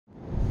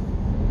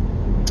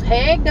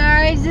Hey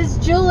guys, it's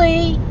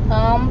Julie.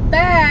 I'm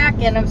back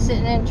and I'm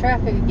sitting in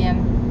traffic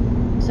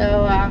again.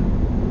 So,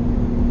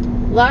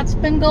 lots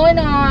been going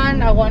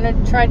on. I want to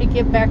try to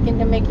get back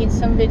into making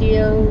some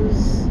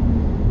videos.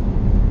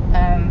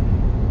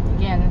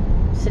 Again,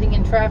 sitting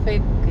in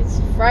traffic. It's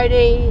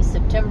Friday,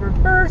 September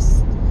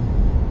 1st,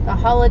 the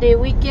holiday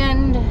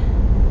weekend.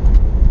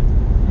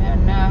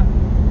 And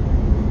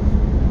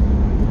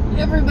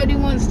everybody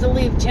wants to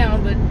leave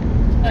town, but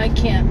I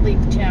can't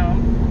leave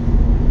town.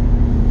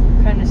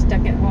 Kind of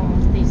stuck at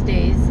home these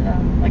days.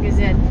 Like I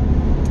said,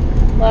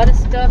 a lot of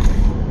stuff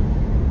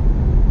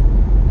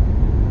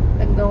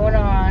been going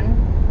on,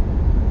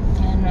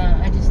 and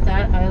I just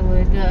thought I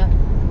would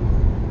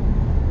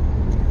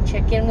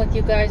check in with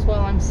you guys while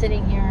I'm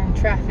sitting here in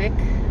traffic,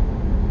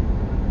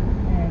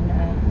 and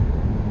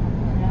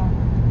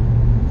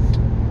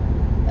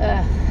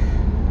a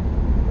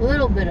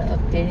little bit of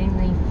updating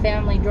the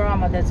family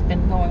drama that's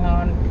been going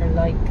on for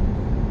like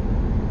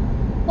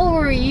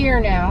over a year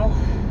now.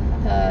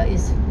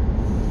 Is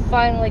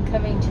finally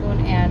coming to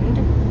an end.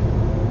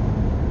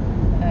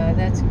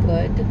 That's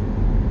good.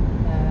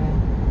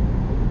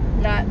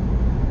 Not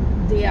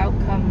the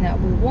outcome that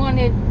we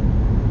wanted,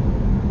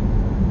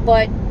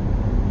 but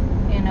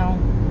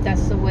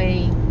that's the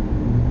way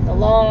the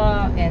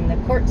law and the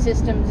court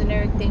systems and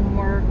everything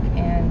work,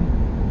 and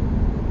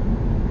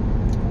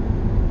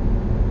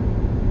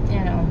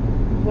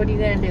what are you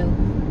gonna do?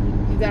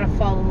 You gotta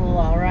follow the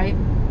law, right?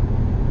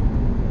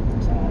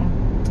 So,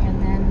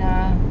 and then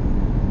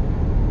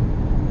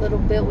little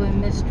bit with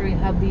Mystery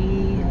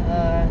Hubby.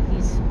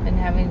 He's been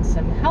having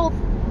some health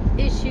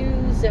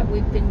issues that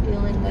we've been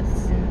dealing with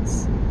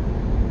since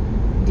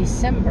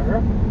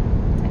December,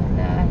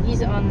 and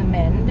he's on the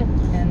mend,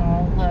 and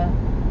I'll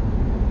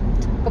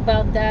talk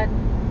about that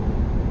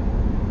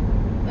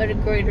at a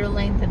greater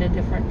length at a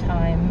different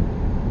time.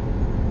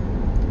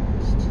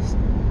 It's just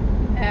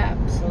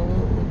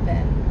absolutely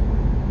been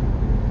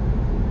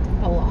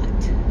a lot.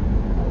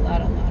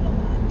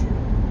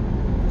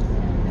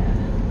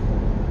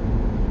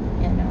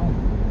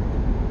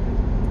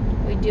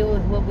 Deal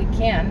with what we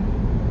can.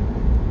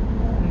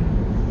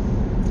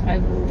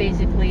 I've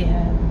basically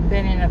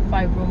been in a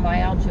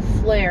fibromyalgia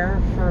flare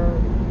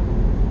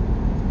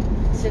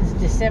since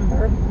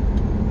December,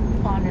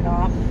 on and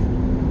off.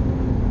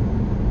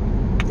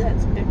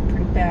 That's been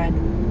pretty bad.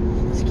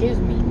 Excuse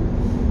me,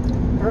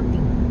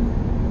 burping.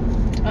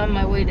 On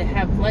my way to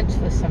have lunch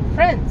with some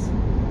friends.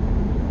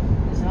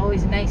 It's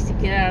always nice to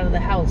get out of the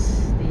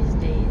house these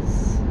days.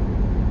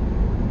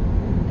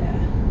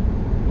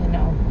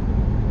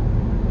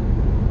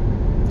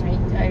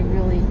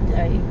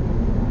 I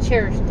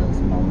cherish those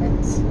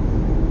moments. I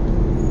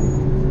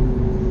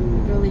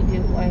really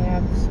do. I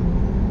have some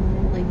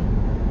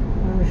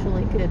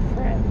really good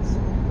friends.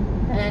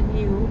 And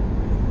you're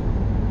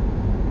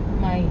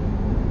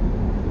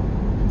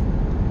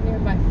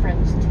my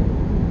friends too.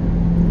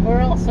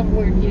 We're all some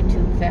weird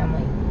YouTube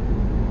family.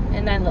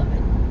 And I love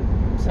it.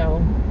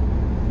 So,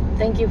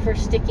 thank you for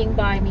sticking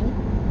by me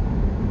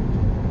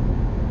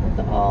with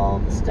all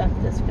the stuff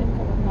that's been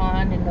going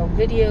on, and no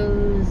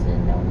videos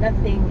and no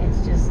nothing.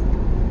 It's just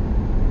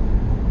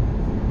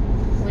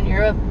when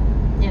you're up,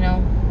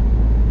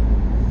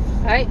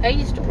 I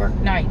used to work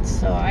nights,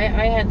 so I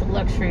had the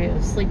luxury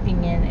of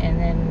sleeping in and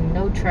then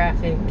no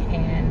traffic,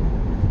 and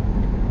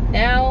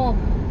now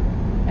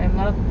I'm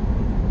up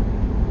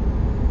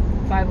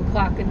 5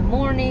 o'clock in the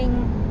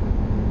morning,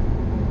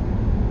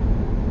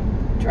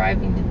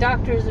 driving to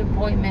doctor's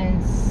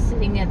appointments,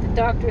 sitting at the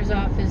doctor's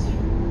office,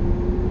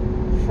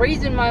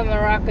 freezing my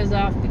maracas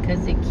off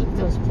because they keep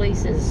those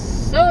places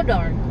so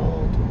darn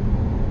cold,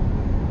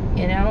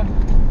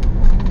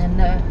 and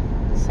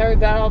sorry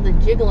about all the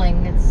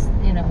jiggling. It's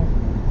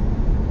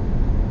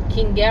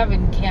King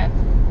Gavin can't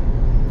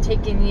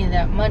take any of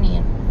that money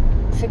and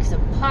fix the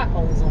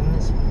potholes on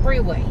this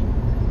freeway,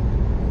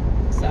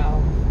 so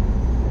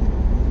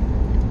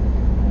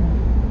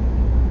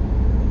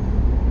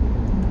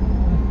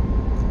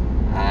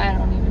I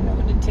don't even know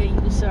what to tell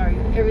you. Sorry,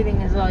 everything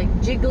is like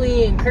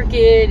jiggly and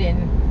crooked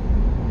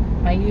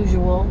and my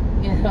usual,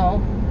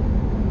 so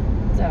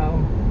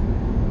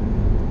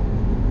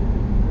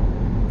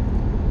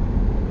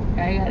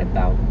I got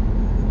about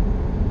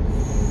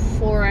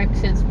 4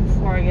 exits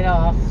before I get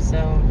off,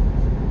 so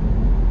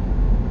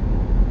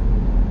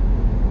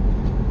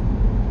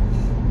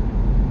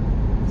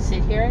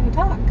sit here and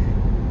talk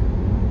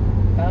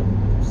about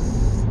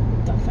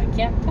stuff I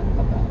can't talk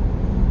about.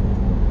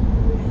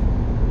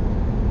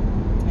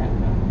 I don't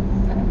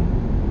know.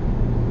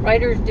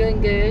 Ryder's doing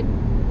good,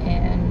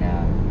 and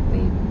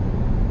we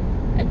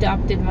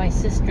adopted my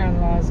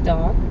sister-in-law's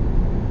dog,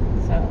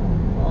 so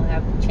we'll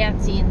have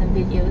Chansey in the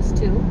videos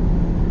too.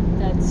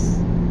 That's,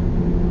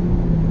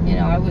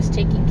 I was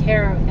taking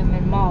care of him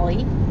and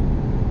Molly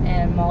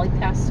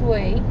passed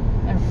away,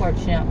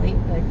 unfortunately,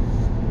 but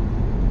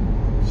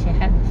she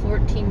had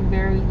 14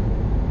 very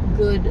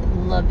good,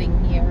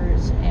 loving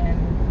years, and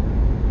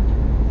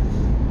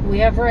we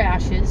have her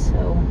ashes,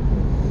 so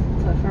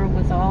put her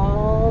with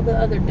all the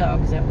other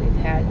dogs that we've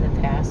had in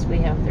the past. We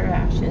have their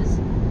ashes.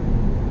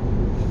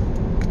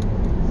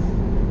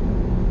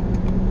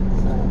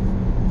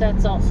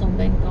 that's also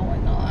been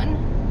going on.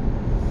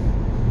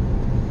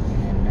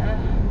 And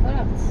what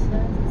else?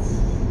 That's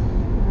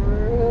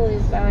really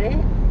about it,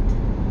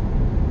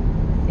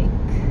 I think.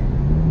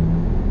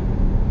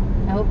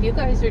 I hope you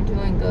guys are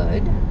doing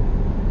good.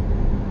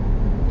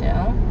 You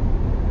know,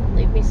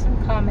 leave me some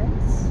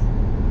comments.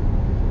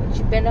 What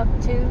you been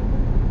up to?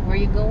 Where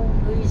you going?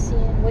 Who you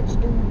seeing? What you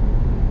doing?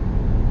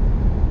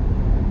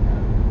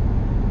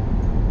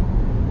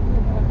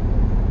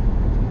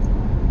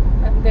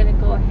 I'm gonna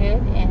go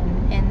ahead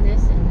and end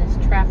this in this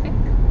traffic.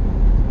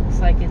 Looks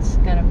like it's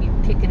gonna be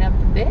picking up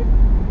a bit.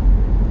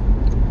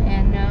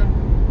 And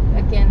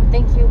again,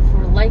 thank you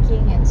for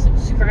liking and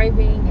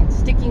subscribing and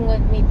sticking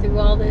with me through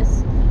all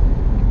this.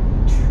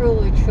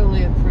 Truly,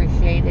 truly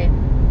appreciate it.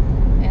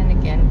 And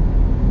again,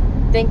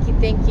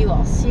 thank you.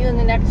 I'll see you in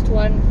the next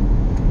one.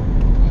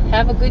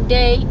 Have a good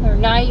day or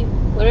night,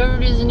 whatever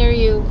it is near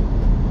you.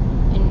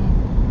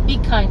 And be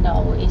kind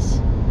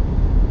always.